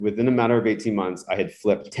Within a matter of 18 months, I had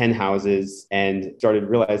flipped 10 houses and started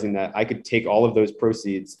realizing that I could take all of those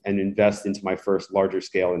proceeds and invest into my first larger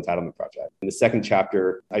scale entitlement project. In the second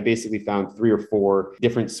chapter, I basically found 3 or 4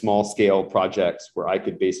 different small scale projects where I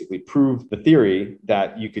could basically prove the theory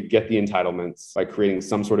that you could get the entitlements by creating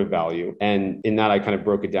some sort of value. And in that, I kind of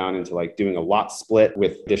broke it down into like doing a lot split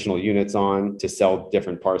with additional units on to sell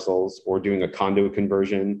different parcels, or doing a condo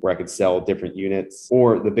conversion where I could sell different units.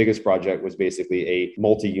 Or the biggest project was basically a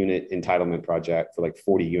multi-unit entitlement project for like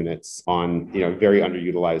 40 units on, very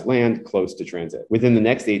underutilized land close to transit. Within the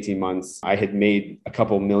next 18 months, I had made a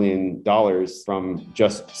couple $1 million from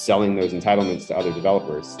just selling those entitlements to other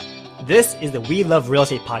developers. This is the We Love Real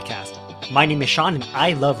Estate podcast. My name is Sean and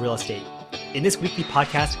I love real estate. In this weekly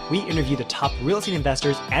podcast, we interview the top real estate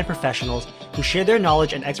investors and professionals who share their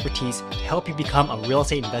knowledge and expertise to help you become a real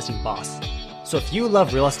estate investing boss. So if you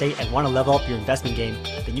love real estate and want to level up your investment game,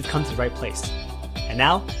 then you've come to the right place. And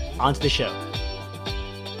now, on to the show.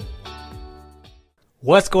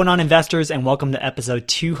 What's going on, investors, and welcome to episode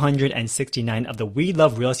 269 of the We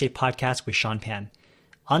Love Real Estate podcast with Sean Pan.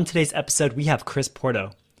 On today's episode, we have Chris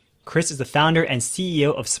Porto. Chris is the founder and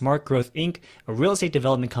CEO of Smart Growth Inc., a real estate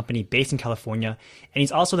development company based in California, and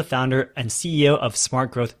he's also the founder and CEO of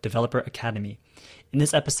Smart Growth Developer Academy. In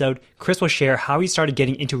this episode, Chris will share how he started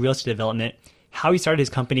getting into real estate development, how he started his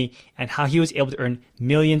company, and how he was able to earn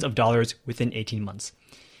millions of dollars within 18 months.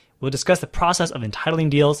 We'll discuss the process of entitling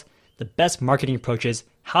deals, the best marketing approaches,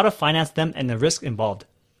 how to finance them, and the risk involved.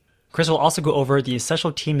 Chris will also go over the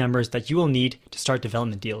essential team members that you will need to start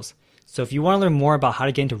development deals. So if you want to learn more about how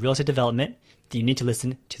to get into real estate development, then you need to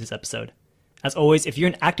listen to this episode. As always, if you're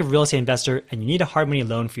an active real estate investor and you need a hard money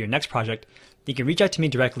loan for your next project, you can reach out to me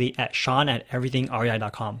directly at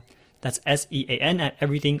sean@everythingrei.com. That's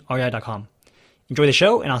SEAN@everythingrei.com. Enjoy the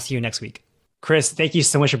show, and I'll see you next week. Chris, thank you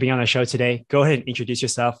so much for being on the show today. Go ahead and introduce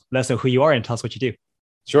yourself. Let us know who you are and tell us what you do.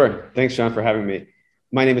 Sure. Thanks, Sean, for having me.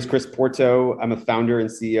 My name is Chris Porto. I'm a founder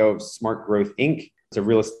and CEO of Smart Growth Inc. It's a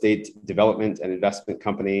real estate development and investment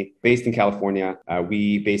company based in California.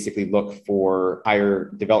 We basically look for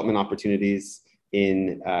higher development opportunities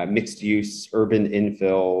in mixed use, urban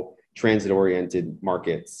infill, transit-oriented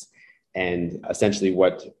markets. And essentially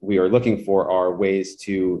what we are looking for are ways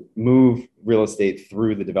to move real estate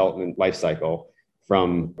through the development lifecycle,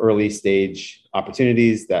 from early stage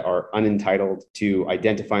opportunities that are unentitled to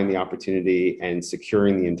identifying the opportunity and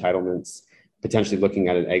securing the entitlements, potentially looking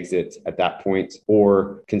at an exit at that point,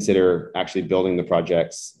 or consider actually building the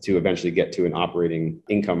projects to eventually get to an operating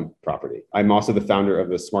income property. I'm also the founder of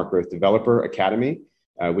the Smart Growth Developer Academy,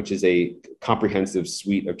 which is a comprehensive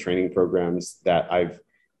suite of training programs that I've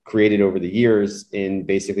created over the years in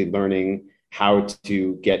basically learning how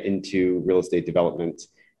to get into real estate development.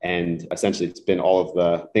 And essentially, it's been all of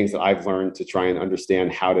the things that I've learned to try and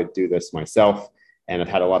understand how to do this myself. And I've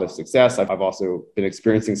had a lot of success. I've also been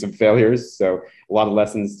experiencing some failures. So a lot of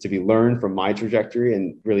lessons to be learned from my trajectory.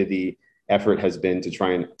 And really the effort has been to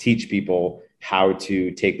try and teach people how to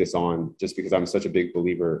take this on, just because I'm such a big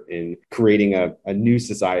believer in creating a new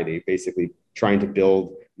society, basically trying to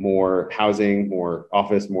build more housing, more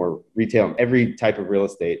office, more retail, every type of real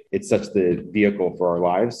estate. It's such the vehicle for our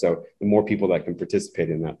lives. So the more people that can participate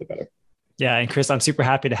in that, the better. Yeah. And Chris, I'm super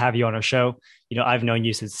happy to have you on our show. I've known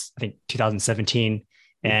you since, I think, 2017.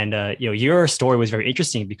 And, your story was very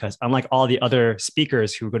interesting because unlike all the other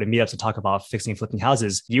speakers who go to meetups to talk about fixing and flipping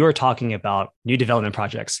houses, you are talking about new development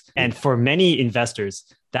projects. And for many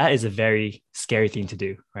investors, that is a very scary thing to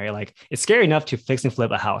do, right? Like, it's scary enough to fix and flip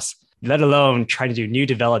a house, let alone trying to do new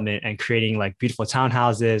development and creating like beautiful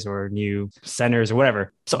townhouses or new centers or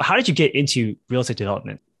whatever. So how did you get into real estate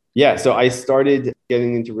development? Yeah, so I started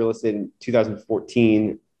getting into real estate in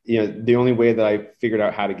 2014. The only way that I figured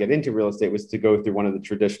out how to get into real estate was to go through one of the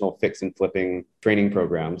traditional fix and flipping training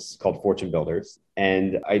programs called Fortune Builders.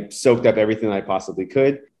 And I soaked up everything that I possibly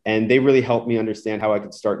could. And they really helped me understand how I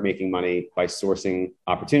could start making money by sourcing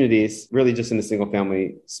opportunities, really just in the single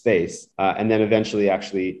family space, and then eventually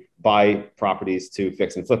actually buy properties to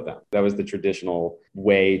fix and flip them. That was the traditional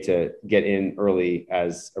way to get in early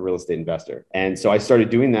as a real estate investor. And so I started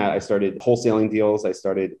doing that. I started wholesaling deals. I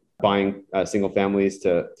started buying single families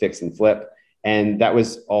to fix and flip. And that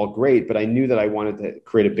was all great, but I knew that I wanted to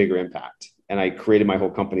create a bigger impact. And I created my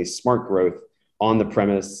whole company, Smart Growth, on the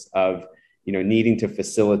premise of needing to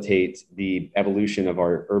facilitate the evolution of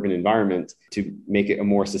our urban environment to make it a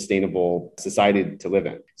more sustainable society to live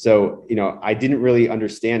in. So, I didn't really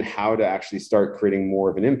understand how to actually start creating more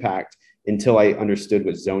of an impact until I understood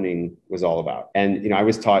what zoning was all about. And, I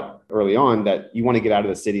was taught early on that you want to get out of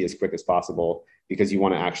the city as quick as possible because you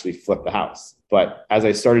want to actually flip the house. But as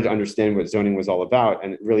I started to understand what zoning was all about,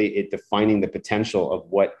 and really it defining the potential of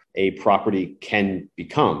what a property can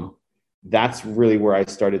become, that's really where I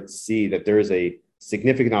started to see that there is a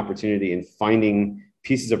significant opportunity in finding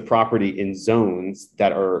pieces of property in zones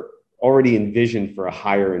that are already envisioned for a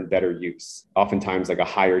higher and better use, oftentimes like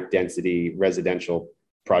a higher density residential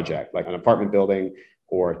project, like an apartment building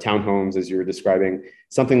or townhomes, as you were describing,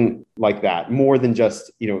 something like that, more than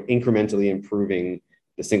just, incrementally improving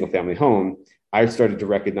the single family home. I started to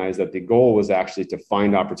recognize that the goal was actually to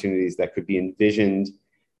find opportunities that could be envisioned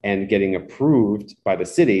and getting approved by the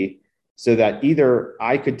city so that either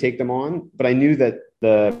I could take them on, but I knew that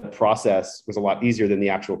the process was a lot easier than the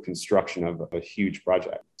actual construction of a huge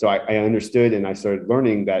project. So I understood, and I started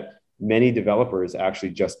learning that many developers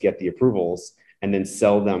actually just get the approvals and then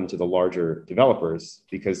sell them to the larger developers,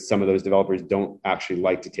 because some of those developers don't actually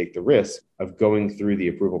like to take the risk of going through the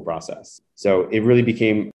approval process. So it really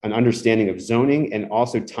became an understanding of zoning and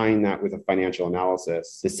also tying that with a financial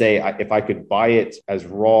analysis to say, if I could buy it as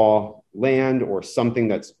raw land or something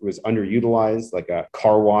that was underutilized, like a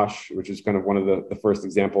car wash, which is kind of one of the first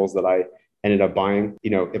examples that I ended up buying,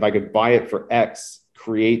 if I could buy it for X,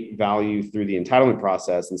 create value through the entitlement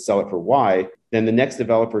process and sell it for Y, then the next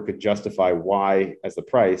developer could justify Y as the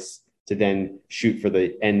price to then shoot for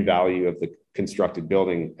the end value of the constructed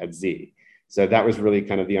building at Z. So that was really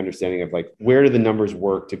kind of the understanding of like, where do the numbers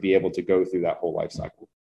work to be able to go through that whole life cycle?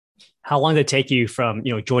 How long did it take you from,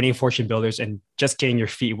 joining Fortune Builders and just getting your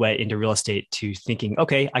feet wet into real estate to thinking,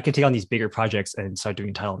 okay, I can take on these bigger projects and start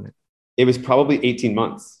doing entitlement? It was probably 18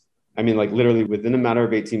 months. I mean, like literally within a matter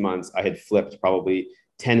of 18 months, I had flipped probably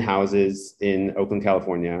 10 houses in Oakland,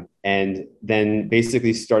 California, and then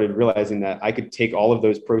basically started realizing that I could take all of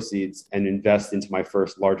those proceeds and invest into my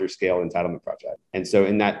first larger scale entitlement project. And so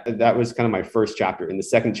in that was kind of my first chapter. In the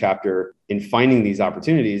second chapter, in finding these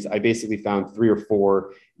opportunities, I basically found 3 or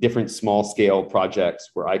 4 different small scale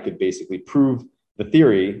projects where I could basically prove the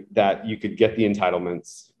theory that you could get the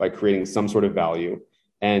entitlements by creating some sort of value.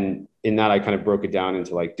 And in that, I kind of broke it down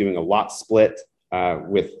into like doing a lot split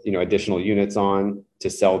with additional units on to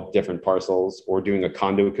sell different parcels, or doing a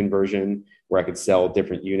condo conversion where I could sell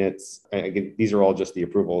different units. Again, these are all just the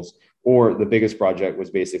approvals. Or the biggest project was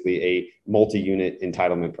basically a multi-unit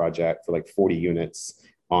entitlement project for like 40 units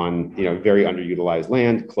on very underutilized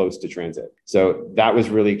land close to transit. So that was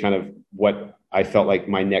really kind of what I felt like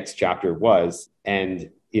my next chapter was. And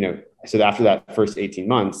so after that first 18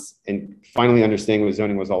 months and finally understanding what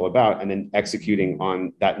zoning was all about and then executing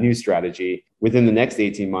on that new strategy, within the next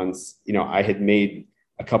 18 months, I had made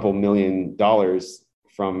a couple $1 million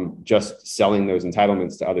from just selling those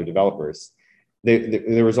entitlements to other developers.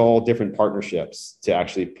 There was all different partnerships to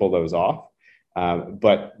actually pull those off.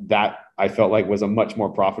 But that I felt like was a much more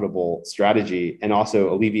profitable strategy, and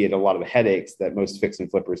also alleviated a lot of the headaches that most fix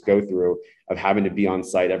and flippers go through of having to be on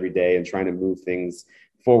site every day and trying to move things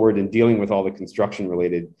forward and dealing with all the construction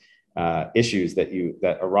related issues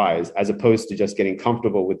that arise, as opposed to just getting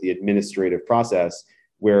comfortable with the administrative process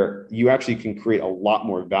where you actually can create a lot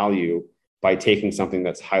more value by taking something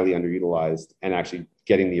that's highly underutilized and actually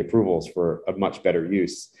getting the approvals for a much better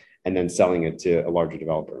use and then selling it to a larger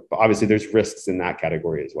developer. But obviously there's risks in that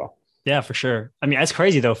category as well. Yeah, for sure. I mean, that's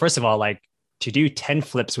crazy though. First of all, like to do 10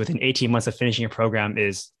 flips within 18 months of finishing a program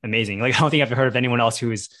is amazing. Like, I don't think I've heard of anyone else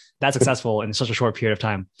who is that successful in such a short period of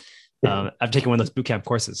time. I've taken one of those bootcamp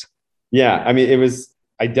courses. Yeah. I mean,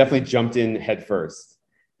 I definitely jumped in head first.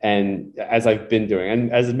 And as I've been doing,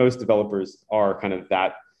 and as most developers are kind of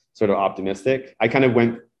that sort of optimistic, I kind of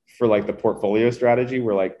went for like the portfolio strategy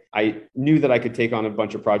where like I knew that I could take on a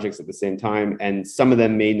bunch of projects at the same time, and some of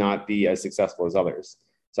them may not be as successful as others.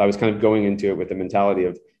 So I was kind of going into it with the mentality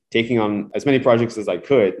of taking on as many projects as I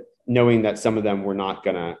could, knowing that some of them were not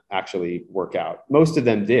going to actually work out. Most of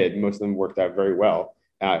them did. Most of them worked out very well,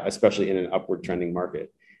 especially in an upward trending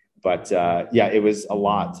market. But yeah, it was a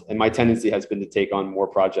lot. And my tendency has been to take on more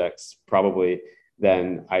projects probably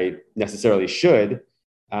than I necessarily should.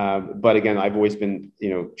 But again, I've always been,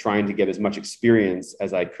 trying to get as much experience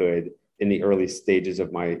as I could in the early stages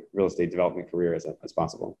of my real estate development career as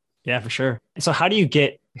possible. Yeah, for sure. So how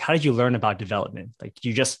did you learn about development? Like, do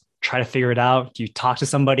you just try to figure it out? Do you talk to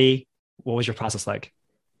somebody? What was your process like?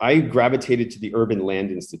 I gravitated to the Urban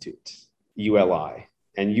Land Institute, ULI.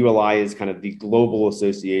 And ULI is kind of the global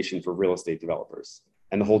association for real estate developers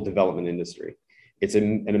and the whole development industry. It's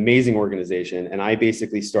an amazing organization. And I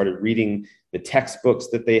basically started reading the textbooks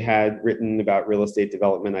that they had written about real estate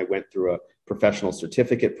development. I went through a professional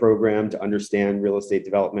certificate program to understand real estate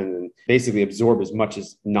development and basically absorb as much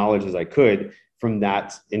knowledge as I could from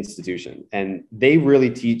that institution. And they really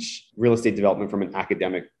teach real estate development from an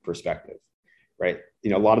academic perspective, right?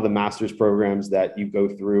 A lot of the master's programs that you go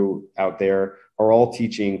through out there are all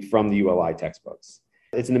teaching from the ULI textbooks.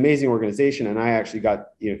 It's an amazing organization. And I actually got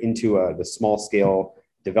into the small scale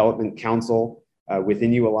development council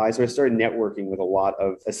within ULI. So I started networking with a lot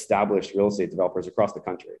of established real estate developers across the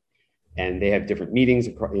country. And they have different meetings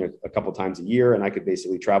a couple times a year. And I could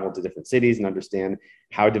basically travel to different cities and understand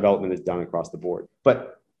how development is done across the board.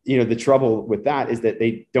 But the trouble with that is that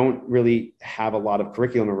they don't really have a lot of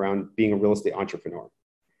curriculum around being a real estate entrepreneur.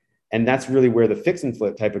 And that's really where the fix and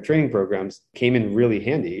flip type of training programs came in really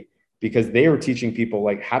handy, because they were teaching people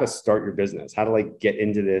like how to start your business, how to like get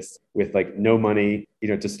into this with like no money,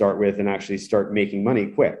 to start with, and actually start making money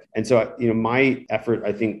quick. And so, my effort,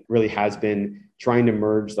 I think, really has been trying to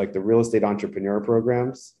merge like the real estate entrepreneur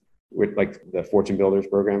programs with like the Fortune Builders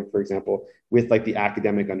program, for example, with like the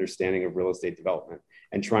academic understanding of real estate development,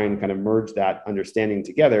 and try and kind of merge that understanding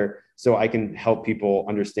together so I can help people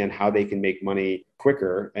understand how they can make money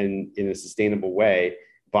quicker and in a sustainable way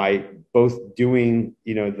by both doing,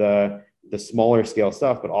 the smaller scale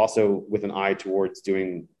stuff, but also with an eye towards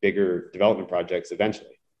doing bigger development projects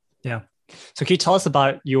eventually. Yeah. So can you tell us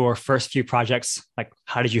about your first few projects? Like,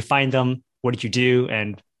 how did you find them? What did you do?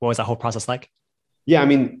 And what was that whole process like? Yeah, I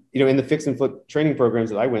mean, in the fix and flip training programs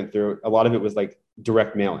that I went through, a lot of it was like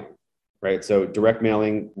direct mailing, right? So direct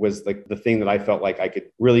mailing was like the thing that I felt like I could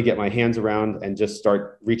really get my hands around and just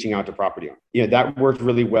start reaching out to property owners. That worked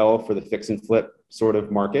really well for the fix and flip sort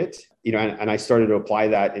of market, and I started to apply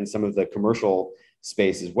that in some of the commercial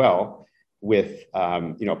space as well with,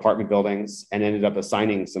 apartment buildings, and ended up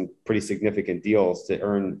assigning some pretty significant deals to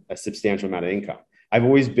earn a substantial amount of income. I've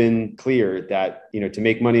always been clear that, to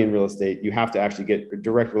make money in real estate, you have to actually get a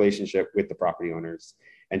direct relationship with the property owners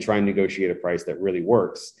and try and negotiate a price that really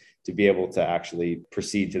works to be able to actually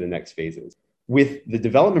proceed to the next phases. With the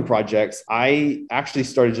development projects, I actually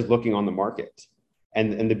started just looking on the market.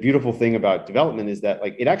 And the beautiful thing about development is that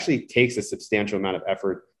like it actually takes a substantial amount of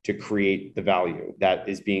effort to create the value that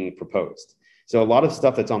is being proposed. So a lot of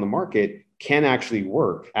stuff that's on the market can actually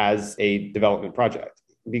work as a development project,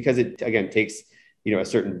 because it, again, takes a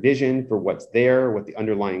certain vision for what's there, what the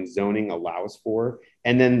underlying zoning allows for,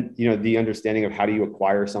 and then the understanding of how do you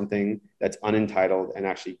acquire something that's unentitled and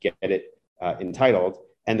actually get it entitled,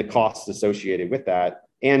 and the costs associated with that,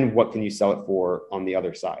 and what can you sell it for on the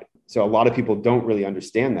other side. So a lot of people don't really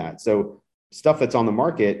understand that. So stuff that's on the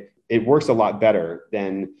market, it works a lot better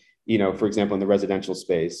than, for example, in the residential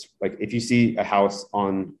space. Like if you see a house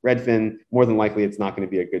on Redfin, more than likely it's not going to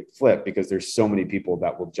be a good flip, because there's so many people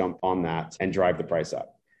that will jump on that and drive the price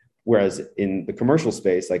up. Whereas in the commercial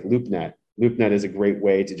space, like LoopNet is a great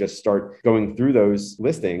way to just start going through those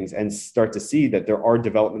listings and start to see that there are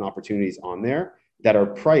development opportunities on there that are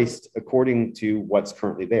priced according to what's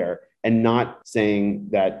currently there, and not saying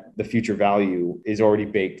that the future value is already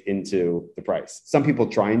baked into the price. Some people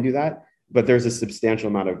try and do that, but there's a substantial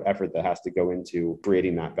amount of effort that has to go into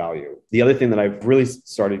creating that value. The other thing that I've really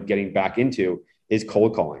started getting back into is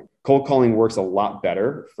cold calling. Cold calling works a lot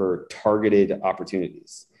better for targeted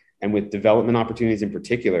opportunities. And with development opportunities in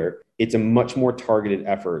particular, it's a much more targeted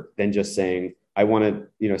effort than just saying, I want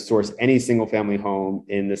to, source any single family home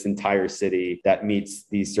in this entire city that meets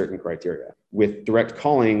these certain criteria. With direct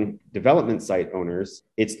calling development site owners,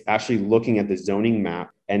 it's actually looking at the zoning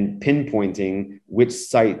map and pinpointing which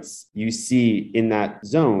sites you see in that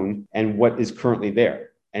zone and what is currently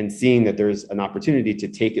there, and seeing that there's an opportunity to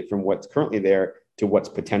take it from what's currently there to what's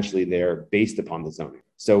potentially there based upon the zoning.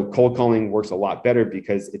 So cold calling works a lot better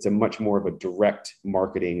because it's a much more of a direct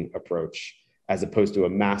marketing approach, as opposed to a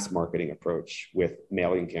mass marketing approach with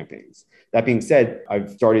mailing campaigns. That being said,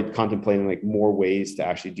 I've started contemplating like more ways to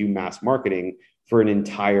actually do mass marketing for an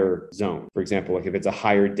entire zone. For example, like if it's a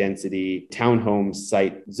higher density townhome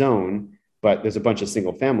site zone, but there's a bunch of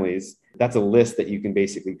single families, that's a list that you can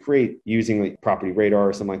basically create using like Property Radar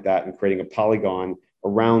or something like that, and creating a polygon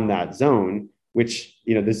around that zone, which,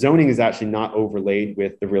 the zoning is actually not overlaid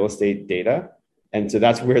with the real estate data. And so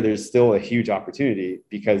that's where there's still a huge opportunity,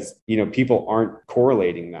 because, people aren't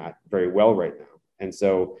correlating that very well right now. And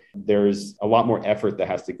so there's a lot more effort that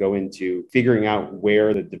has to go into figuring out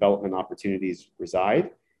where the development opportunities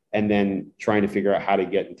reside, and then trying to figure out how to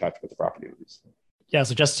get in touch with the property owners. Yeah.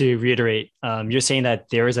 So just to reiterate, you're saying that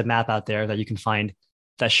there is a map out there that you can find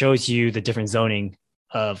that shows you the different zoning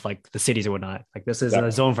of like the cities or whatnot. Like this is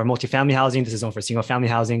a zone for multifamily housing. This is a zone for single family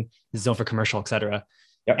housing. This is a zone for commercial, et cetera.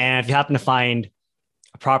 Yep. And if you happen to find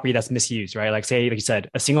a property that's misused, right? Like say, like you said,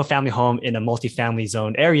 a single family home in a multifamily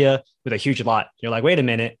zone area with a huge lot. You're like, wait a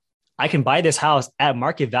minute, I can buy this house at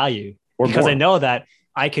market value or because more. I know that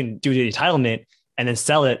I can do the entitlement and then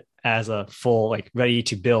sell it as a full, like ready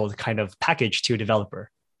to build kind of package to a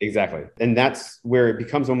developer. Exactly. And that's where it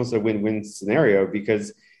becomes almost a win-win scenario,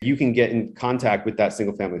 because you can get in contact with that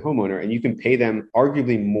single family homeowner and you can pay them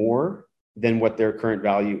arguably more than what their current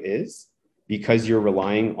value is, because you're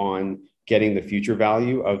relying on getting the future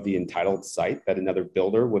value of the entitled site that another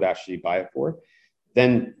builder would actually buy it for.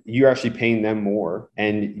 Then you're actually paying them more,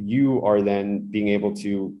 and you are then being able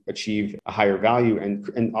to achieve a higher value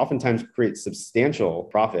and oftentimes create substantial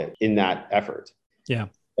profit in that effort. Yeah.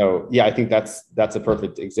 So yeah, I think that's a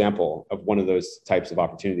perfect example of one of those types of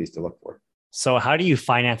opportunities to look for. So how do you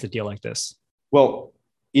finance a deal like this? Well,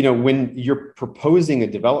 when you're proposing a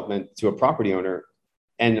development to a property owner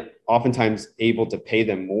and oftentimes able to pay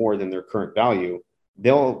them more than their current value,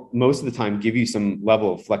 they'll most of the time give you some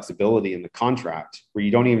level of flexibility in the contract where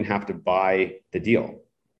you don't even have to buy the deal,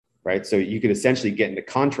 right? So you could essentially get into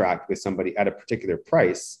contract with somebody at a particular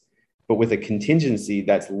price, but with a contingency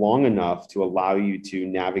that's long enough to allow you to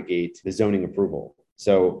navigate the zoning approval.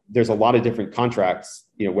 So there's a lot of different contracts,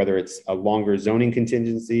 whether it's a longer zoning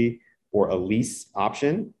contingency or a lease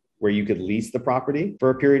option where you could lease the property for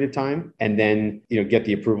a period of time and then, get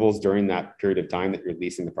the approvals during that period of time that you're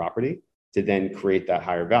leasing the property to then create that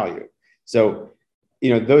higher value. So,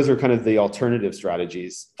 those are kind of the alternative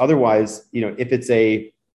strategies. Otherwise, if it's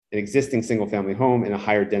an existing single family home in a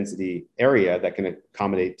higher density area that can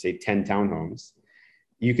accommodate, say, 10 townhomes,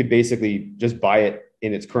 you could basically just buy it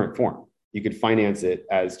in its current form. You could finance it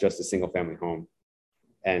as just a single family home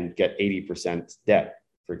and get 80% debt,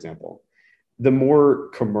 for example. The more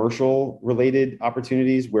commercial related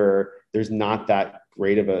opportunities where there's not that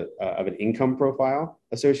great of an income profile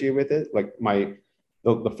associated with it, like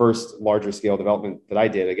the first larger scale development that I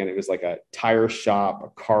did, again, it was like a tire shop,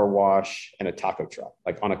 a car wash, and a taco truck,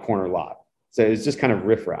 like on a corner lot. So it was just kind of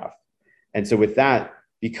riffraff. And so with that,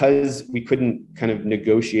 because we couldn't kind of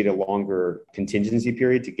negotiate a longer contingency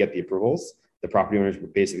period to get the approvals, the property owners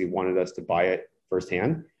basically wanted us to buy it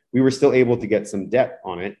firsthand. We were still able to get some debt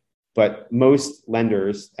on it, but most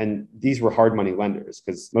lenders, and these were hard money lenders,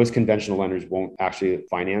 because most conventional lenders won't actually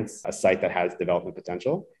finance a site that has development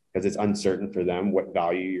potential because it's uncertain for them what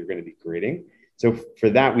value you're going to be creating. So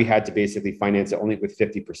for that, we had to basically finance it only with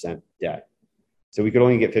 50% debt. So we could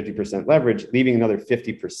only get 50% leverage, leaving another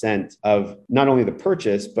 50% of not only the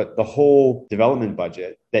purchase, but the whole development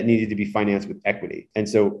budget that needed to be financed with equity. And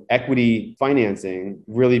so equity financing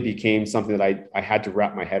really became something that I had to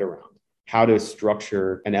wrap my head around. How to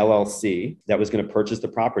structure an LLC that was going to purchase the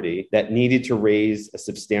property that needed to raise a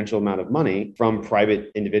substantial amount of money from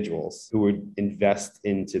private individuals who would invest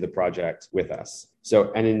into the project with us.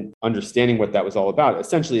 So, and in understanding what that was all about,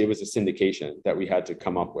 essentially it was a syndication that we had to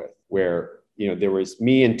come up with where, there was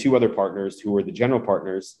me and two other partners who were the general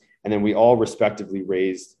partners. And then we all respectively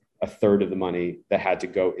raised a third of the money that had to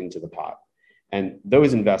go into the pot. And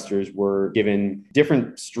those investors were given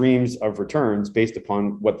different streams of returns based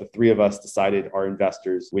upon what the three of us decided our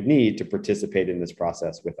investors would need to participate in this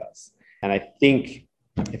process with us. And I think,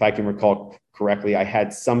 if I can recall correctly, I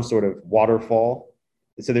had some sort of waterfall.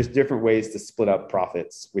 So there's different ways to split up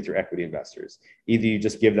profits with your equity investors. Either you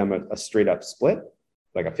just give them a straight up split,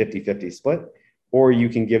 like a 50-50 split, or you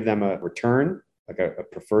can give them a return, like a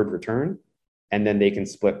preferred return, and then they can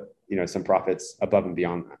split, some profits above and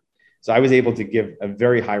beyond that. So I was able to give a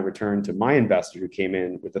very high return to my investor who came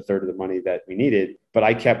in with a third of the money that we needed, but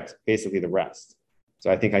I kept basically the rest.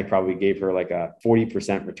 So I think I probably gave her like a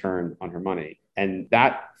 40% return on her money. And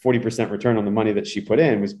that 40% return on the money that she put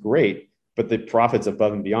in was great, but the profits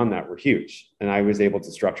above and beyond that were huge. And I was able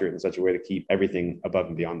to structure it in such a way to keep everything above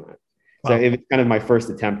and beyond that. Wow. So it was kind of my first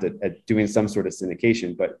attempt at doing some sort of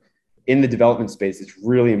syndication. But in the development space, it's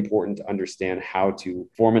really important to understand how to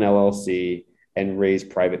form an LLC and raise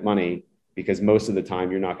private money, because most of the time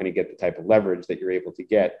you're not going to get the type of leverage that you're able to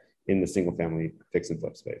get in the single family fix and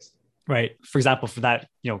flip space. Right. For example, for that,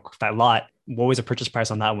 that lot, what was the purchase price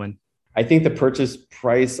on that one? I think the purchase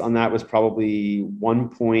price on that was probably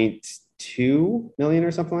 1.2 million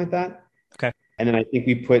or something like that. Okay. And then I think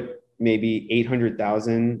we put maybe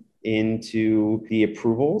 800,000 into the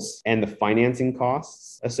approvals and the financing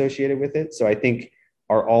costs associated with it. So I think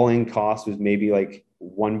our all-in cost was maybe like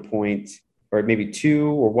 2 or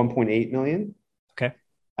 1.8 million. Okay.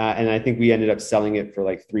 And I think we ended up selling it for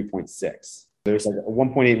like 3.6. There's like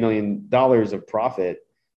 $1.8 million of profit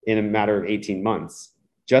in a matter of 18 months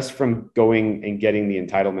just from going and getting the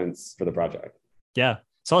entitlements for the project. Yeah.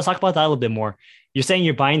 So let's talk about that a little bit more. You're saying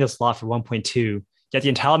you're buying this lot for 1.2, yet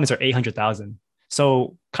the entitlements are 800,000.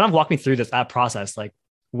 So kind of walk me through that process. Like,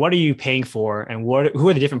 what are you paying for, and who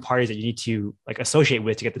are the different parties that you need to like associate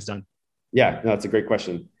with to get this done? Yeah, no, that's a great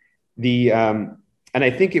question. The and I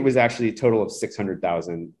think it was actually a total of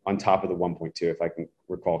 600,000 on top of the 1.2, if I can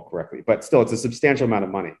recall correctly. But still, it's a substantial amount of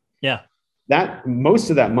money. Yeah. That most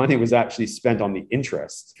of that money was actually spent on the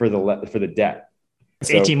interest for the debt. It's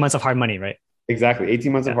So 18 months of hard money, right? exactly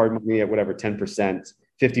 18 months of Yeah. hard money at whatever 10%,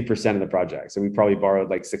 50% of the project. So we probably borrowed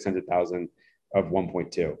like 600,000 of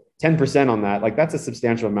 1.2. 10% on that, like that's a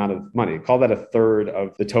substantial amount of money. Call that a third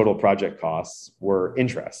of the total project costs were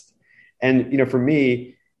interest. And for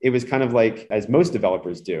me, it was kind of like as most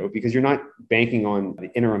developers do, because you're not banking on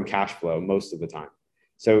the interim cash flow most of the time.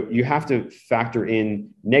 So you have to factor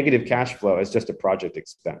in negative cash flow as just a project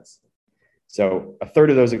expense. So a third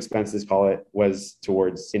of those expenses, call it, was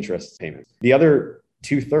towards interest payments. The other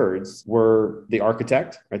two-thirds were the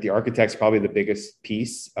architect, right? The architect's probably the biggest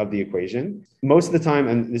piece of the equation. Most of the time,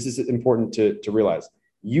 and this is important to realize,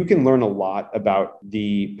 you can learn a lot about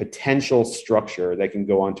the potential structure that can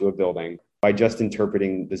go onto a building by just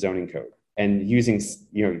interpreting the zoning code and using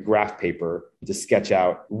graph paper to sketch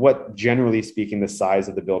out what, generally speaking, the size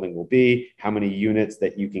of the building will be, how many units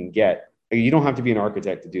that you can get. You don't have to be an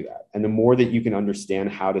architect to do that. And the more that you can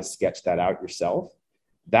understand how to sketch that out yourself,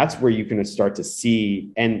 that's where you can start to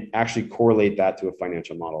see and actually correlate that to a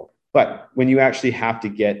financial model. But when you actually have to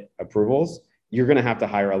get approvals, you're going to have to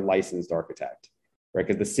hire a licensed architect, right?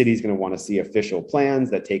 Because the city's going to want to see official plans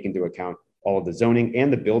that take into account all of the zoning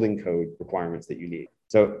and the building code requirements that you need.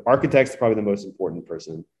 So architect's probably the most important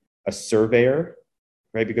person. A surveyor,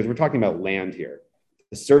 right? Because we're talking about land here.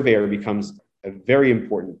 The surveyor becomes a very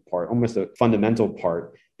important part, almost a fundamental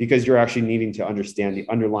part, because you're actually needing to understand the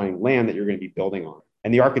underlying land that you're going to be building on.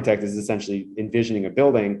 And the architect is essentially envisioning a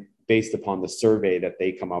building based upon the survey that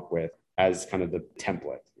they come up with as kind of the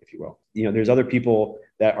template, if you will. There's other people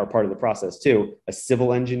that are part of the process too. A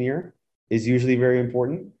civil engineer is usually very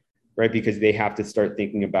important, right? Because they have to start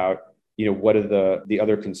thinking about, what are the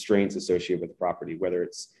other constraints associated with the property, whether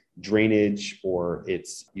it's drainage or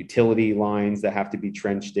it's utility lines that have to be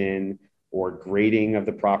trenched in, or grading of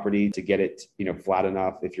the property to get it, flat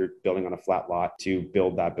enough if you're building on a flat lot to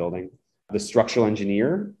build that building. The structural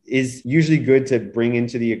engineer is usually good to bring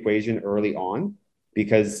into the equation early on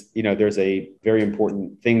because, there's a very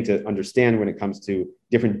important thing to understand when it comes to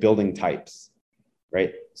different building types,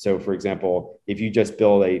 right? So for example, if you just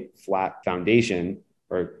build a flat foundation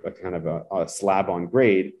or a kind of a slab on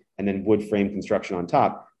grade and then wood frame construction on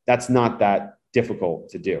top, that's not that difficult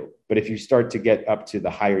to do. But if you start to get up to the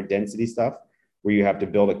higher density stuff where you have to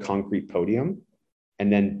build a concrete podium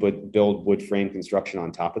and then build wood frame construction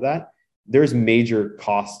on top of that, there's major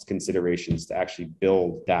cost considerations to actually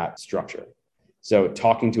build that structure. So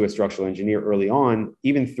talking to a structural engineer early on,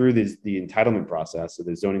 even through the entitlement process, so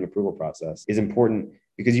the zoning approval process, is important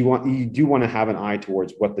because you do want to have an eye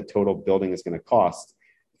towards what the total building is going to cost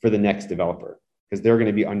for the next developer, because they're going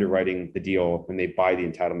to be underwriting the deal when they buy the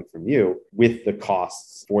entitlement from you with the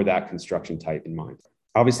costs for that construction type in mind.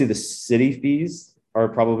 Obviously, the city fees are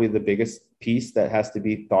probably the biggest piece that has to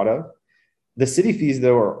be thought of. The city fees,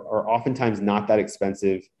 though, are oftentimes not that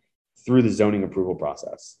expensive through the zoning approval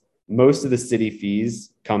process. Most of the city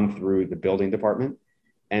fees come through the building department.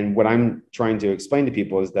 And what I'm trying to explain to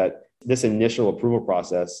people is that this initial approval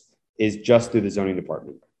process is just through the zoning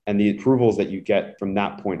department. And the approvals that you get from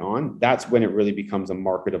that point on, that's when it really becomes a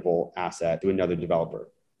marketable asset to another developer.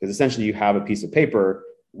 Because essentially you have a piece of paper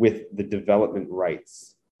with the development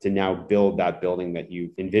rights to now build that building that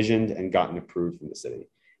you've envisioned and gotten approved from the city.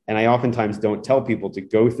 And I oftentimes don't tell people to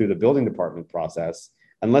go through the building department process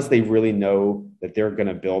unless they really know that they're going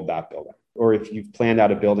to build that building. Or if you've planned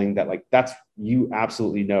out a building that you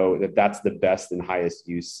absolutely know that that's the best and highest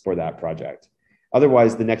use for that project.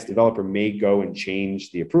 Otherwise, the next developer may go and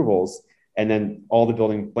change the approvals, and then all the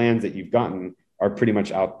building plans that you've gotten are pretty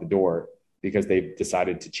much out the door because they've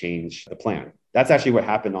decided to change the plan. That's actually what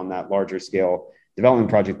happened on that larger scale development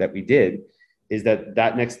project that we did, is that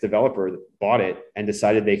next developer bought it and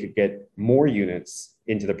decided they could get more units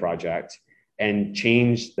into the project and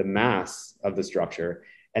change the mass of the structure.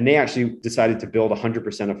 And they actually decided to build 100%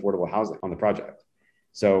 affordable housing on the project.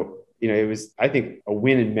 So, it was, I think, a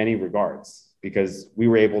win in many regards, because we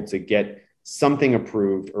were able to get something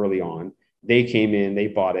approved early on. They came in, they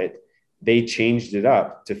bought it, they changed it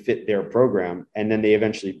up to fit their program, and then they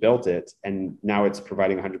eventually built it. And now it's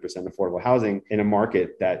providing 100% affordable housing in a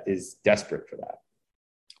market that is desperate for that.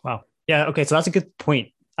 Wow. Yeah. Okay. So that's a good point.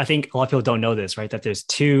 I think a lot of people don't know this, right? That there's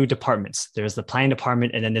two departments. There's the planning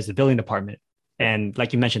department and then there's the building department. And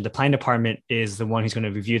like you mentioned, the planning department is the one who's going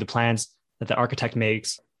to review the plans that the architect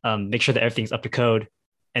makes, make sure that everything's up to code.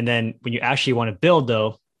 And then when you actually want to build,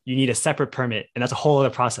 though, you need a separate permit, and that's a whole other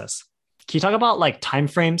process. Can you talk about like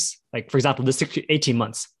timeframes? Like for example, this 18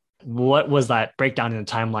 months. What was that breakdown in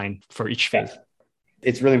the timeline for each phase?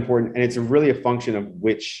 It's really important. And it's really a function of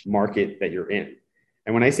which market that you're in.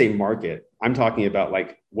 And when I say market, I'm talking about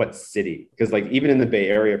like what city, because like even in the Bay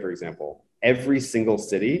Area, for example, every single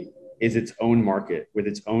city is its own market with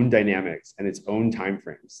its own dynamics and its own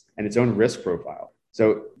timeframes and its own risk profile.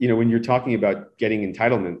 So, when you're talking about getting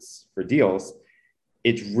entitlements for deals,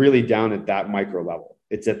 it's really down at that micro level.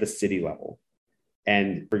 It's at the city level.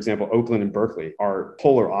 And for example, Oakland and Berkeley are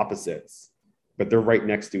polar opposites, but they're right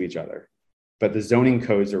next to each other. But the zoning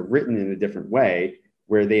codes are written in a different way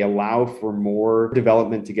where they allow for more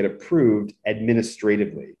development to get approved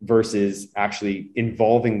administratively versus actually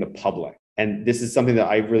involving the public. And this is something that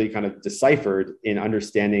I really kind of deciphered in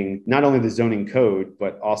understanding not only the zoning code,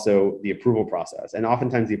 but also the approval process. And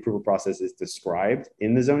oftentimes the approval process is described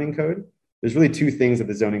in the zoning code. There's really two things that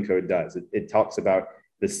the zoning code does. It talks about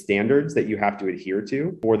the standards that you have to adhere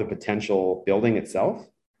to for the potential building itself.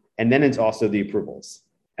 And then it's also the approvals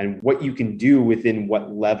and what you can do within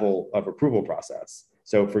what level of approval process.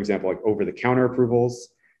 So for example, like over-the-counter approvals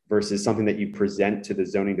versus something that you present to the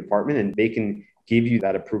zoning department and they can give you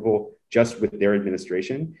that approval just with their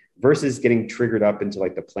administration versus getting triggered up into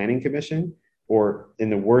like the planning commission or in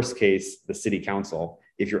the worst case, the city council,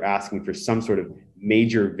 if you're asking for some sort of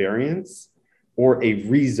major variance or a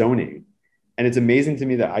rezoning. And it's amazing to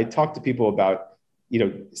me that I talk to people about,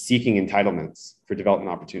 seeking entitlements for development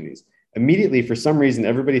opportunities. Immediately, for some reason,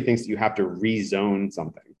 everybody thinks you have to rezone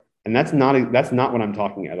something. And that's not what I'm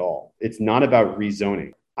talking at all. It's not about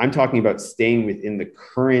rezoning. I'm talking about staying within the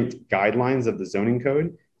current guidelines of the zoning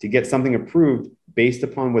code to get something approved based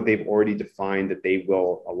upon what they've already defined that they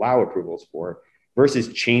will allow approvals for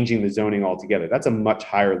versus changing the zoning altogether. That's a much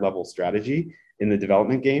higher level strategy in the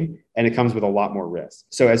development game, and it comes with a lot more risk.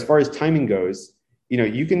 So as far as timing goes,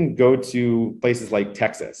 you can go to places like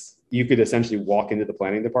Texas. You could essentially walk into the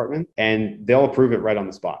planning department and they'll approve it right on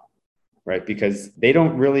the spot, right? Because they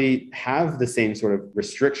don't really have the same sort of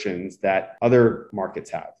restrictions that other markets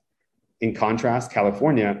have. In contrast,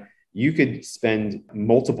 California, you could spend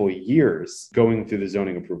multiple years going through the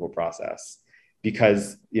zoning approval process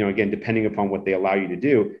because, again, depending upon what they allow you to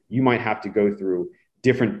do, you might have to go through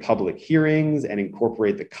different public hearings and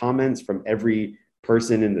incorporate the comments from every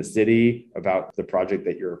person in the city about the project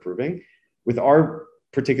that you're approving. With our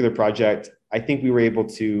particular project, I think we were able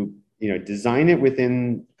to, design it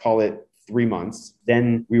within, call it 3 months.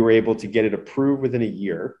 Then we were able to get it approved within a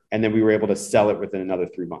year. And then we were able to sell it within another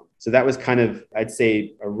 3 months. So that was kind of, I'd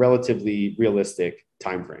say, a relatively realistic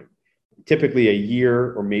timeframe. Typically a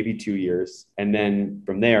year or maybe 2 years. And then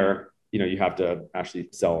from there, you have to actually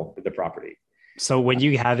sell the property. So when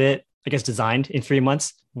you have it, I guess, designed in 3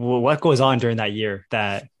 months, what goes on during that year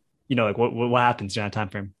that, like what happens during that time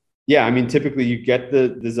frame? Yeah, I mean, typically you get the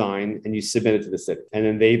design and you submit it to the city. And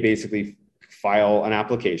then they basically file an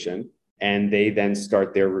application and they then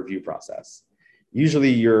start their review process. Usually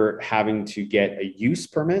you're having to get a use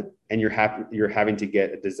permit and you're having to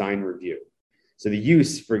get a design review. So the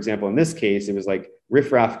use, for example, in this case, it was like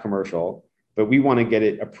riffraff commercial, but we want to get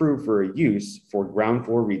it approved for a use for ground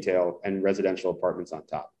floor retail and residential apartments on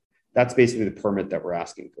top. That's basically the permit that we're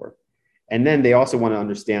asking for. And then they also want to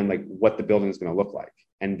understand like what the building is going to look like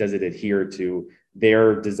and does it adhere to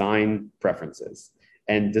their design preferences.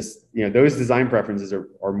 And just, those design preferences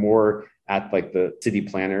are more at like the city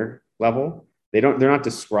planner level. They're not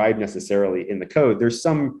described necessarily in the code. There's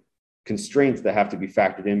some constraints that have to be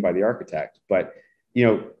factored in by the architect, but,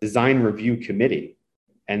 design review committee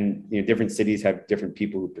and, different cities have different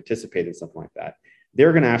people who participate in something like that.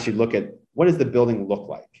 They're going to actually look at what does the building look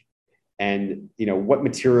like? And, what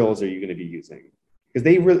materials are you going to be using? Because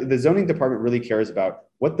the zoning department really cares about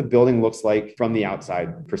what the building looks like from the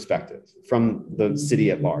outside perspective, from the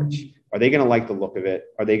city at large. Are they going to like the look of it?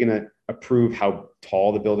 Are they going to approve how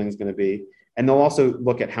tall the building is going to be? And they'll also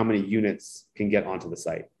look at how many units can get onto the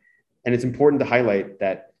site. And it's important to highlight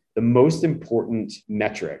that the most important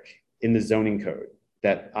metric in the zoning code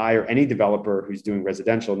that I or any developer who's doing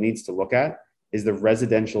residential needs to look at is the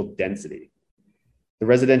residential density. The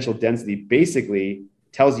residential density basically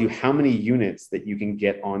tells you how many units that you can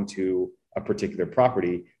get onto a particular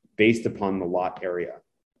property based upon the lot area.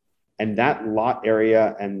 And that lot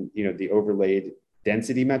area and the overlaid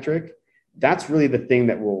density metric, that's really the thing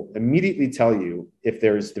that will immediately tell you if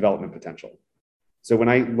there's development potential. So when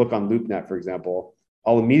I look on LoopNet, for example,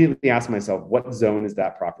 I'll immediately ask myself, what zone is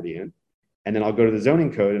that property in? And then I'll go to the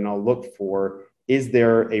zoning code and I'll look for, is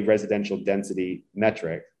there a residential density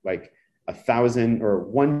metric, like 1,000 or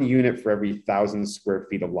 1 unit for every 1,000 square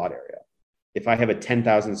feet of lot area? If I have a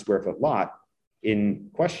 10,000 square foot lot in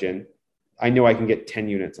question, I know I can get 10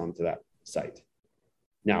 units onto that site.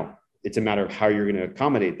 Now, it's a matter of how you're going to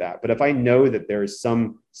accommodate that. But if I know that there is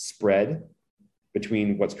some spread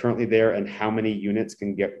between what's currently there and how many units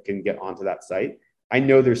can get onto that site, I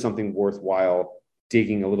know there's something worthwhile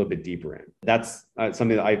digging a little bit deeper in. That's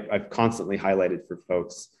something that I've constantly highlighted for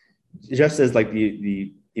folks, just as like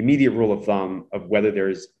the immediate rule of thumb of whether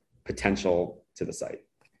there's potential to the site.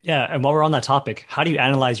 Yeah. And while we're on that topic, how do you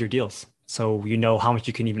analyze your deals so you know how much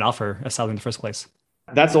you can even offer a seller in the first place?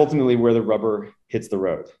 That's ultimately where the rubber hits the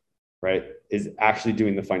road, right? Is actually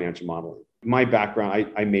doing the financial modeling. My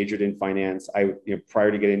background, I majored in finance. Prior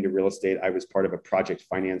to getting into real estate, I was part of a project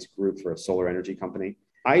finance group for a solar energy company.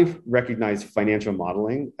 I've recognized financial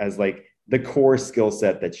modeling as like the core skill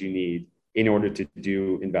set that you need in order to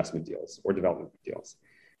do investment deals or development deals.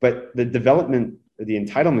 But the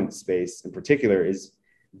entitlement space in particular is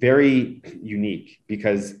very unique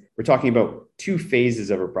because we're talking about two phases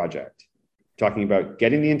of a project. We're talking about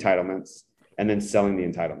getting the entitlements and then selling the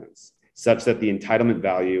entitlements, such that the entitlement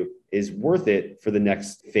value is worth it for the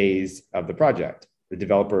next phase of the project. The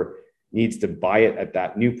developer needs to buy it at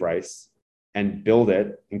that new price and build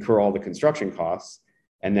it, incur all the construction costs,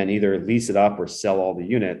 and then either lease it up or sell all the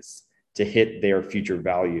units to hit their future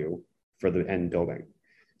value for the end building.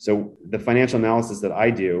 So the financial analysis that I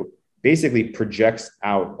do basically projects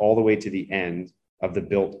out all the way to the end of the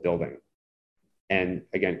built building. And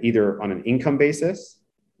again, either on an income basis,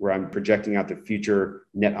 where I'm projecting out the future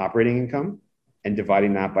net operating income and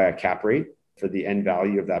dividing that by a cap rate for the end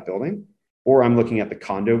value of that building, or I'm looking at the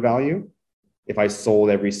condo value. If I sold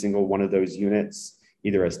every single one of those units,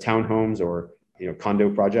 either as townhomes or condo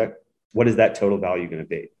project, what is that total value going to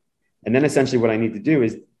be? And then essentially what I need to do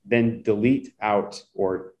is then delete out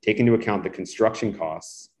or take into account the construction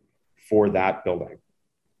costs for that building,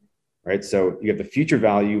 right? So you have the future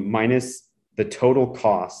value minus the total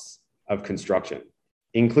costs of construction,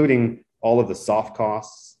 including all of the soft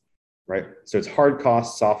costs, right? So it's hard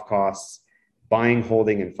costs, soft costs, buying,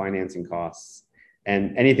 holding, and financing costs,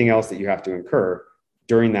 and anything else that you have to incur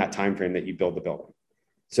during that time frame that you build the building.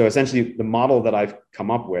 So essentially, the model that I've come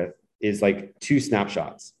up with is like two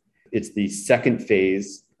snapshots. It's the second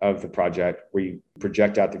phase of the project where you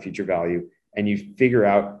project out the future value and you figure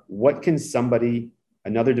out what can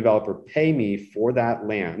another developer pay me for that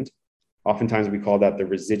land. Oftentimes we call that the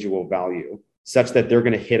residual value, such that they're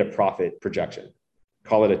going to hit a profit projection.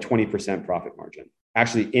 Call it a 20% profit margin.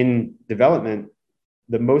 Actually, in development,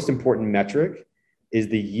 the most important metric is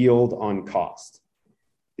the yield on cost.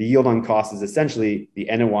 The yield on cost is essentially the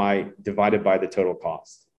NOI divided by the total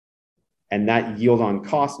cost. And that yield on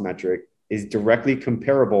cost metric is directly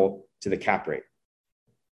comparable to the cap rate.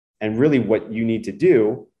 And really what you need to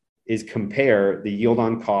do is compare the yield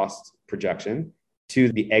on cost projection to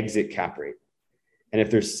the exit cap rate. And if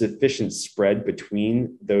there's sufficient spread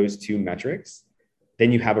between those two metrics,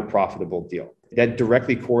 then you have a profitable deal. That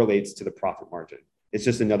directly correlates to the profit margin. It's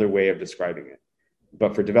just another way of describing it.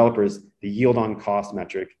 But for developers, the yield on cost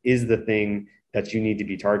metric is the thing that you need to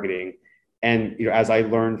be targeting. And as I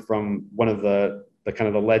learned from one of the kind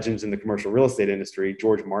of the legends in the commercial real estate industry,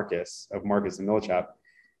 George Marcus of Marcus and Millichap,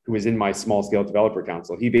 who was in my small scale developer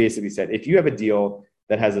council, he basically said, if you have a deal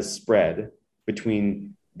that has a spread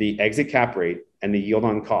between the exit cap rate and the yield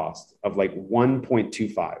on cost of like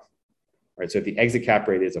 1.25, right? So if the exit cap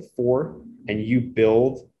rate is a 4 and you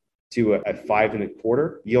build to a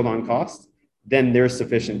 5.25 yield on cost, then there's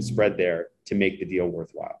sufficient spread there to make the deal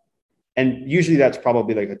worthwhile. And usually that's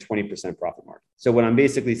probably like a 20% profit margin. So what I'm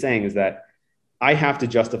basically saying is that I have to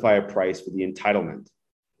justify a price for the entitlement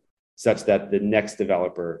such that the next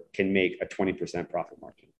developer can make a 20% profit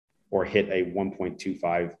margin or hit a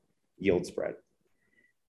 1.25 yield spread.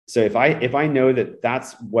 So if I know that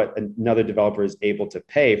that's what another developer is able to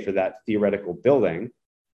pay for that theoretical building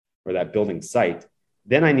or that building site,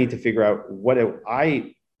 then I need to figure out what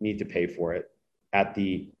I need to pay for it at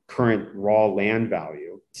the current raw land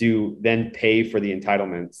value to then pay for the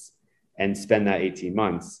entitlements and spend that 18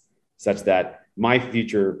 months such that my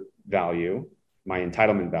future value, my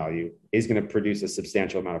entitlement value, is going to produce a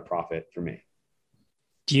substantial amount of profit for me.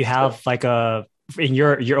 Do you have in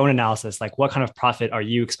your own analysis, like what kind of profit are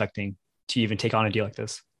you expecting to even take on a deal like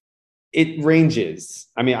this? It ranges.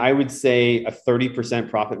 I mean, I would say a 30%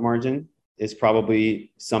 profit margin is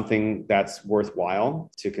probably something that's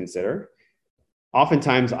worthwhile to consider.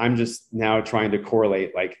 Oftentimes, I'm just now trying to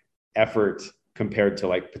correlate like effort compared to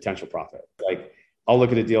like potential profit. Like I'll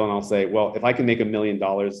look at a deal and I'll say, well, if I can make $1 million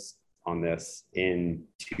on this in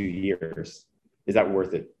 2 years, is that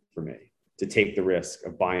worth it for me to take the risk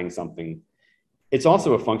of buying something? It's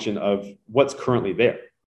also a function of what's currently there.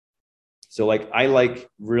 So like I like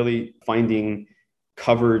really finding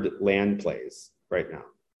covered land plays right now.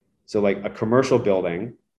 So like a commercial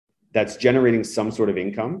building that's generating some sort of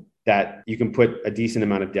income that you can put a decent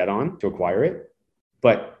amount of debt on to acquire it,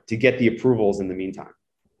 but to get the approvals in the meantime,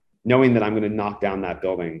 knowing that I'm going to knock down that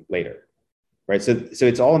building later. Right. So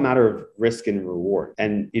it's all a matter of risk and reward.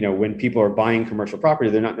 And, when people are buying commercial property,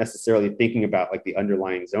 they're not necessarily thinking about like the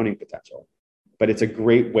underlying zoning potential, but it's a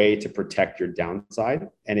great way to protect your downside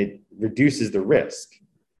and it reduces the risk.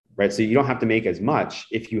 Right. So you don't have to make as much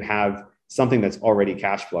if you have something that's already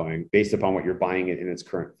cash flowing based upon what you're buying it in its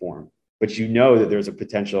current form. But you know that there's a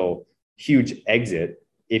potential huge exit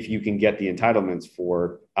if you can get the entitlements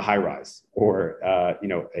for a high rise or,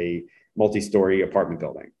 a multi-story apartment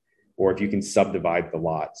building, or if you can subdivide the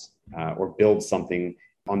lots or build something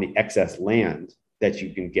on the excess land that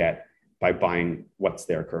you can get by buying what's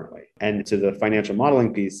there currently. And to the financial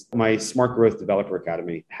modeling piece, my Smart Growth Developer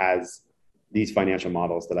Academy has these financial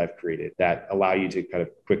models that I've created that allow you to kind of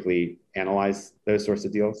quickly analyze those sorts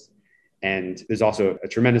of deals. And there's also a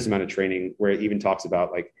tremendous amount of training where it even talks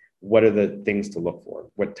about like, what are the things to look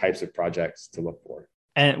for? What types of projects to look for?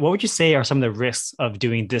 And what would you say are some of the risks of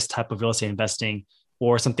doing this type of real estate investing,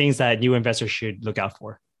 or some things that new investors should look out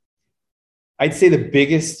for? I'd say the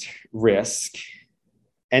biggest risk,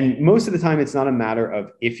 and most of the time it's not a matter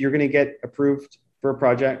of if you're going to get approved for a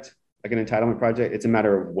project, like an entitlement project, it's a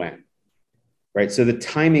matter of when, right? So the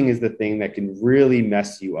timing is the thing that can really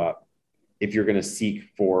mess you up if you're going to seek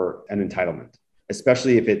for an entitlement,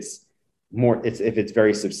 especially if it's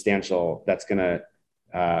very substantial, that's going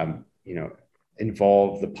to,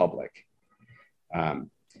 involve the public. And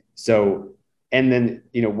then,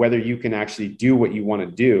 whether you can actually do what you want to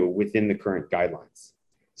do within the current guidelines.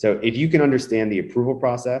 So if you can understand the approval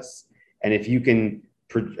process, and if you can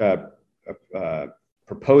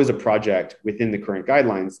propose a project within the current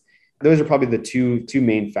guidelines, those are probably the two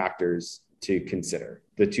main factors to consider,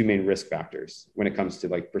 the two main risk factors when it comes to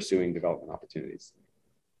like pursuing development opportunities.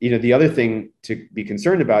 The other thing to be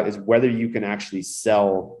concerned about is whether you can actually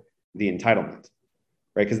sell the entitlement,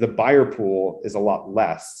 right? Because the buyer pool is a lot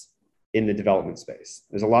less in the development space.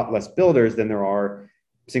 There's a lot less builders than there are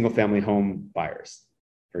single family home buyers,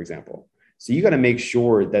 for example. So you got to make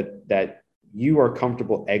sure that you are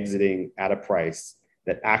comfortable exiting at a price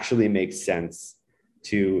that actually makes sense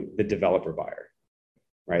to the developer buyer,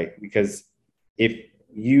 right? Because if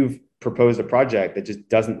you've proposed a project that just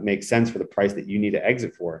doesn't make sense for the price that you need to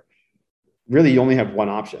exit for, really you only have one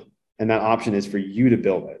option. And that option is for you to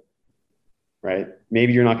build it, right?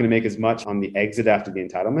 Maybe you're not going to make as much on the exit after the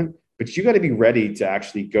entitlement, but you got to be ready to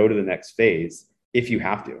actually go to the next phase if you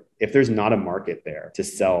have to, if there's not a market there to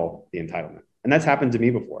sell the entitlement. And that's happened to me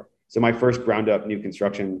before. So my first ground up new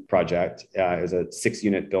construction project is a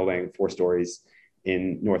 6-unit building, 4 stories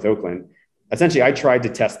in North Oakland. Essentially, I tried to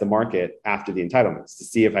test the market after the entitlements to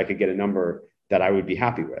see if I could get a number that I would be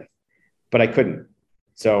happy with, but I couldn't.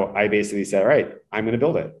 So I basically said, all right, I'm going to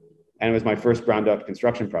build it. And it was my first ground up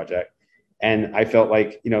construction project. And I felt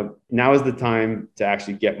like, now is the time to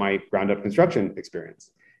actually get my ground up construction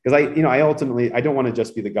experience. Because I ultimately, I don't want to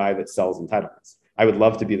just be the guy that sells entitlements. I would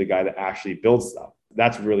love to be the guy that actually builds stuff.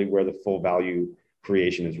 That's really where the full value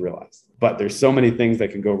creation is realized. But there's so many things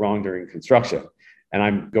that can go wrong during construction. And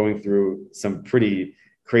I'm going through some pretty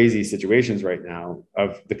crazy situations right now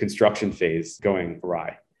of the construction phase going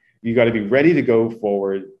awry. You got to be ready to go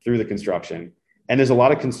forward through the construction. And there's a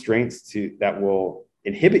lot of constraints that will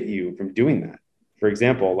inhibit you from doing that. For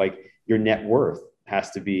example, like your net worth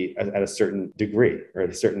has to be at a certain degree or at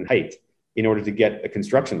a certain height in order to get a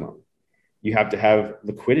construction loan. You have to have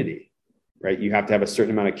liquidity, right? You have to have a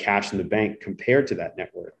certain amount of cash in the bank compared to that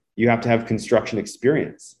net worth. You have to have construction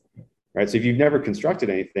experience, right? So if you've never constructed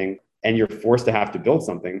anything and you're forced to have to build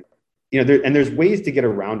something, there's ways to get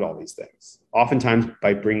around all these things, oftentimes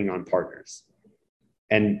by bringing on partners.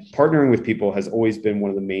 And partnering with people has always been one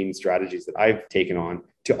of the main strategies that I've taken on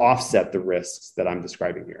to offset the risks that I'm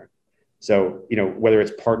describing here. So, whether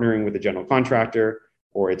it's partnering with a general contractor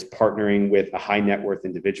or it's partnering with a high net worth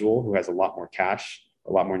individual who has a lot more cash,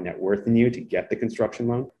 a lot more net worth than you to get the construction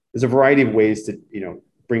loan, there's a variety of ways to,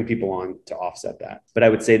 bring people on to offset that. But I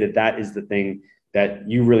would say that is the thing that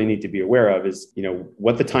you really need to be aware of is,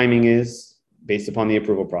 what the timing is based upon the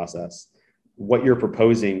approval process, what you're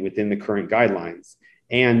proposing within the current guidelines,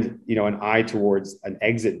 and, an eye towards an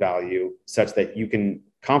exit value such that you can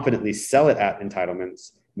confidently sell it at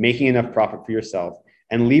entitlements, making enough profit for yourself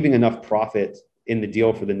and leaving enough profit in the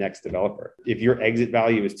deal for the next developer. If your exit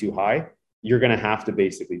value is too high, you're going to have to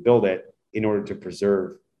basically build it in order to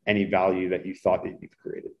preserve any value that you thought that you've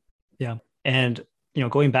created. Yeah. And,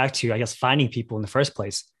 going back to, I guess, finding people in the first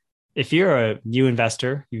place, If you're a new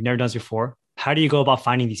investor, you've never done this before, how do you go about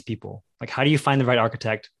finding these people? Like, how do you find the right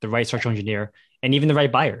architect, the right structural engineer, and even the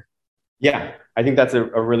right buyer? Yeah, I think that's a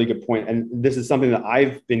really good point. And this is something that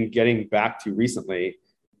I've been getting back to recently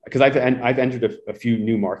because I've entered a few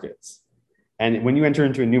new markets. And when you enter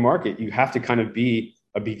into a new market, you have to kind of be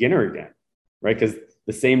a beginner again, right? Because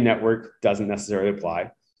the same network doesn't necessarily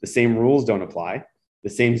apply. The same rules don't apply. The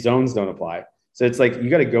same zones don't apply. So it's like you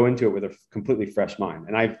got to go into it with a completely fresh mind.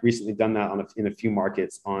 And I've recently done that in a few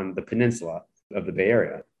markets on the peninsula of the Bay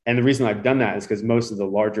Area. And the reason I've done that is because most of the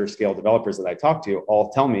larger scale developers that I talk to all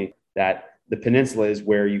tell me that the peninsula is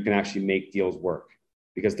where you can actually make deals work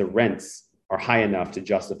because the rents are high enough to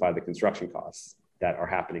justify the construction costs that are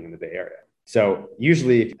happening in the Bay Area. So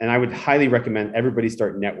usually, and I would highly recommend everybody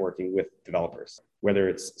start networking with developers, whether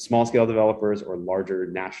it's small scale developers or larger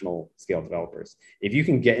national scale developers. If you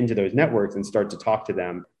can get into those networks and start to talk to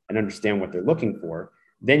them and understand what they're looking for,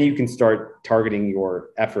 then you can start targeting your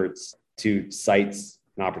efforts to sites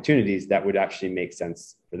and opportunities that would actually make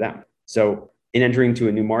sense for them. So in entering to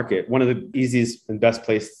a new market, one of the easiest and best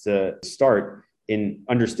places to start in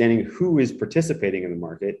understanding who is participating in the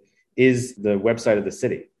market is the website of the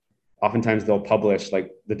city. Oftentimes they'll publish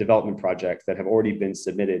like the development projects that have already been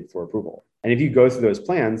submitted for approval. And if you go through those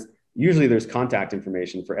plans, usually there's contact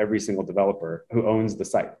information for every single developer who owns the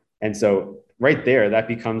site. And so right there, that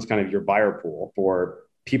becomes kind of your buyer pool for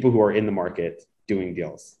people who are in the market doing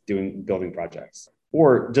deals, doing building projects,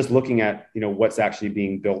 or just looking at, what's actually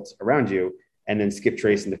being built around you and then skip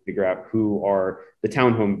tracing to figure out who are the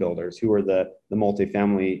townhome builders, who are the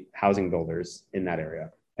multifamily housing builders in that area.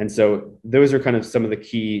 And so those are kind of some of the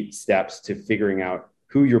key steps to figuring out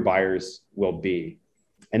who your buyers will be.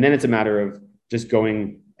 And then it's a matter of just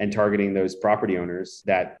going and targeting those property owners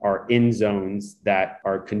that are in zones that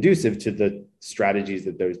are conducive to the strategies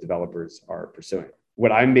that those developers are pursuing.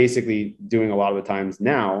 What I'm basically doing a lot of the times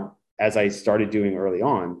now, as I started doing early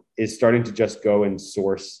on, is starting to just go and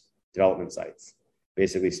source development sites,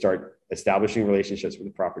 basically start establishing relationships with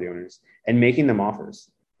the property owners and making them offers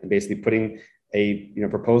and basically putting a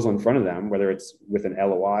proposal in front of them, whether it's with an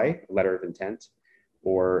LOI, a letter of intent,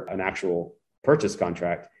 or an actual purchase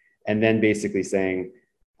contract, and then basically saying,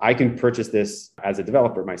 I can purchase this as a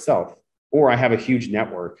developer myself, or I have a huge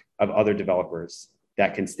network of other developers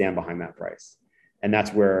that can stand behind that price. And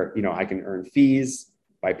that's where I can earn fees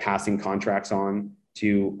by passing contracts on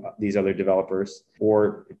to these other developers,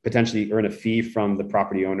 or potentially earn a fee from the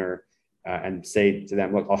property owner and say to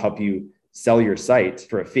them, look, I'll help you sell your site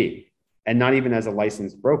for a fee. And not even as a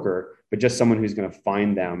licensed broker, but just someone who's going to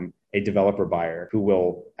find them a developer buyer who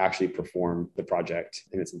will actually perform the project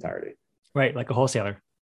in its entirety. Right, like a wholesaler.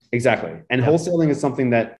 Exactly. And wholesaling is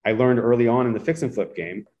something that I learned early on in the fix and flip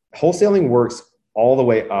game. Wholesaling works all the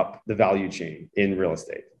way up the value chain in real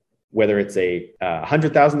estate, whether it's a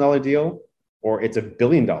 $100,000 deal or it's $1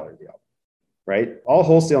 billion deal, right? All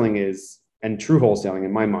wholesaling is, and true wholesaling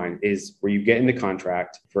in my mind, is where you get into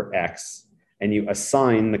contract for X and you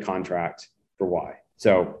assign the contract for Y.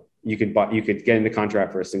 So you could get into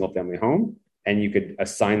contract for a single family home and you could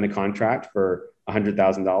assign the contract for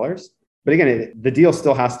 $100,000. But again, the deal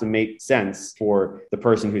still has to make sense for the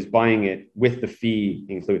person who's buying it with the fee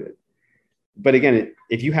included. But again,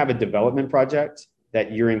 if you have a development project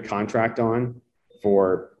that you're in contract on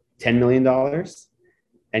for $10 million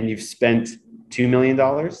and you've spent $2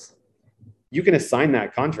 million, you can assign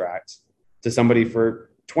that contract to somebody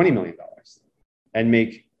for $20 million and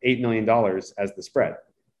make $8 million as the spread.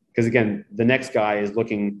 Because again, the next guy is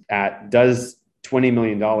looking at, does $20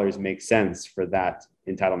 million make sense for that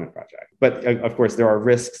entitlement project? But of course, there are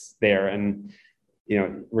risks there. And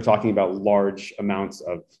we're talking about large amounts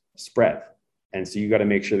of spread. And so you got to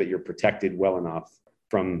make sure that you're protected well enough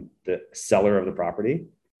from the seller of the property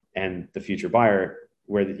and the future buyer,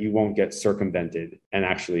 where you won't get circumvented and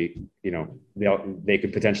actually, they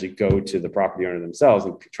could potentially go to the property owner themselves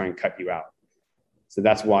and try and cut you out. So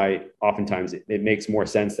that's why oftentimes it makes more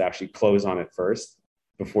sense to actually close on it first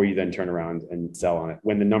before you then turn around and sell on it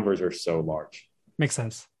when the numbers are so large. Makes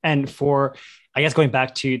sense. And for, I guess, going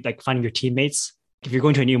back to like finding your teammates, if you're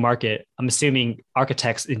going to a new market, I'm assuming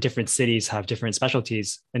architects in different cities have different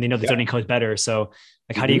specialties and they know the zoning code better. So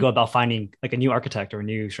like, how do you go about finding like a new architect or a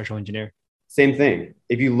new structural engineer? Same thing.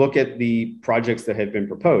 If you look at the projects that have been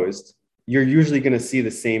proposed, you're usually going to see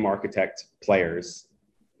the same architect players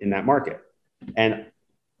in that market. And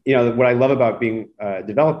what I love about being a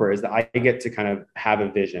developer is that I get to kind of have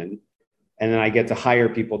a vision, and then I get to hire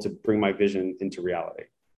people to bring my vision into reality.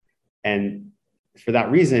 And for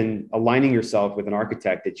that reason, aligning yourself with an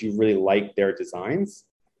architect that you really like their designs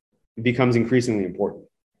becomes increasingly important.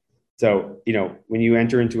 So, when you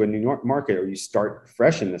enter into a new market or you start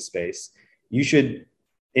fresh in this space, you should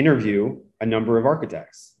interview a number of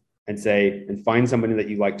architects and find somebody that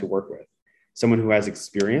you like to work with, someone who has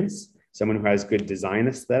experience, someone who has good design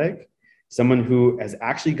aesthetic, someone who has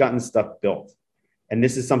actually gotten stuff built. And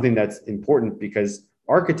this is something that's important because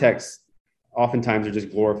architects oftentimes are just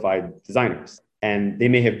glorified designers, and they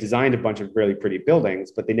may have designed a bunch of really pretty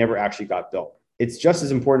buildings, but they never actually got built. It's just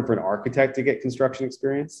as important for an architect to get construction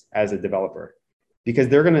experience as a developer, because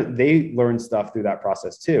they learn stuff through that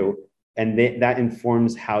process too. And that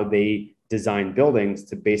informs how they design buildings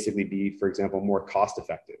to basically be, for example, more cost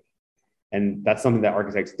effective. And that's something that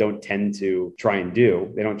architects don't tend to try and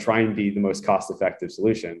do. They don't try and be the most cost effective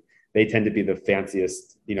solution. They tend to be the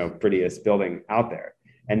fanciest, prettiest building out there.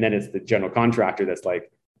 And then it's the general contractor that's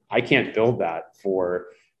like, I can't build that for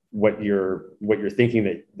what you're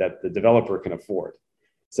thinking that the developer can afford.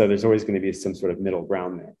 So there's always going to be some sort of middle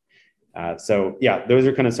ground there. So those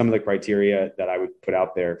are kind of some of the criteria that I would put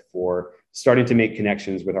out there for starting to make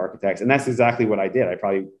connections with architects. And that's exactly what I did. I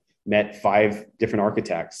probably met 5 different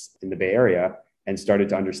architects in the Bay Area and started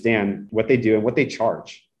to understand what they do and what they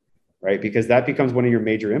charge, right? Because that becomes one of your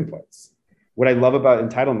major inputs. What I love about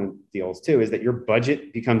entitlement deals too is that your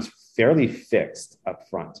budget becomes fairly fixed up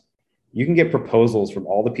front. You can get proposals from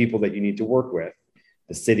all the people that you need to work with: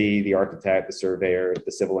 the city, the architect, the surveyor,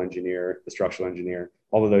 the civil engineer, the structural engineer,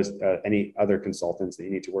 all of those, any other consultants that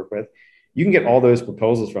you need to work with. You can get all those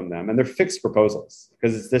proposals from them, and they're fixed proposals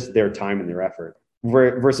because it's just their time and their effort.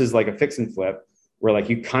 Versus like a fix and flip, where like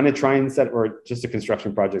you kind of try and set, or just a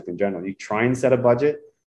construction project in general, you try and set a budget,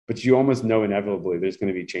 but you almost know inevitably there's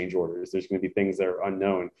going to be change orders. There's going to be things that are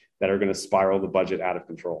unknown that are going to spiral the budget out of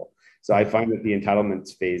control. So I find that the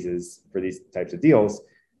entitlements phases for these types of deals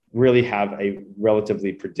really have a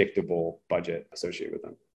relatively predictable budget associated with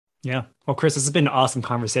them. Yeah. Well, Chris, this has been an awesome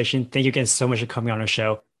conversation. Thank you again so much for coming on our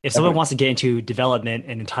show. If someone wants to get into development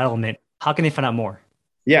and entitlement, how can they find out more?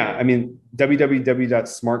 Yeah,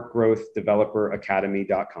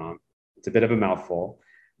 www.smartgrowthdeveloperacademy.com. It's a bit of a mouthful,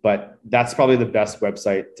 but that's probably the best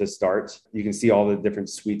website to start. You can see all the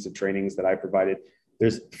different suites of trainings that I provided.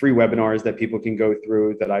 There's free webinars that people can go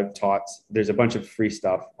through that I've taught. There's a bunch of free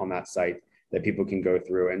stuff on that site that people can go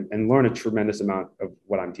through and learn a tremendous amount of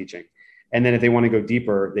what I'm teaching. And then if they want to go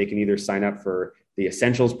deeper, they can either sign up for the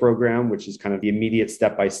Essentials program, which is kind of the immediate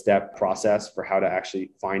step-by-step process for how to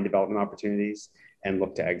actually find development opportunities and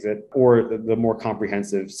look to exit, or the more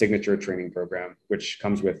comprehensive signature training program, which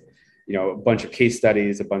comes with, a bunch of case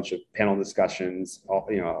studies, a bunch of panel discussions,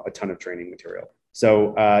 a ton of training material.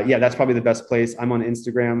 So that's probably the best place. I'm on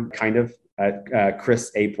Instagram, kind of, at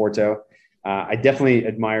Chris A. Porto. I definitely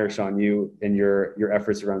admire, Sean, you and your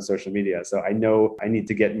efforts around social media. So I know I need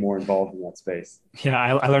to get more involved in that space. Yeah,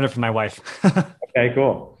 I learned it from my wife. Okay,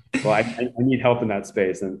 cool. Well, I need help in that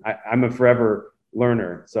space, and I'm a forever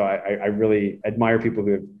learner. So I really admire people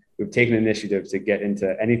who've taken initiative to get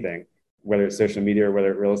into anything, whether it's social media or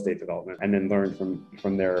whether it's real estate development, and then learn from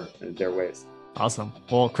their ways. Awesome.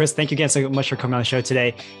 Well, Chris, thank you again so much for coming on the show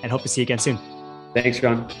today, and hope to see you again soon. Thanks,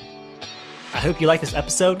 Sean. I hope you liked this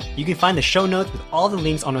episode. You can find the show notes with all the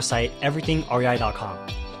links on our site, everythingrei.com.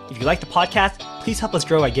 If you like the podcast, please help us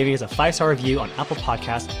grow by giving us a 5-star review on Apple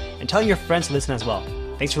Podcasts and telling your friends to listen as well.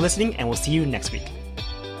 Thanks for listening, and we'll see you next week.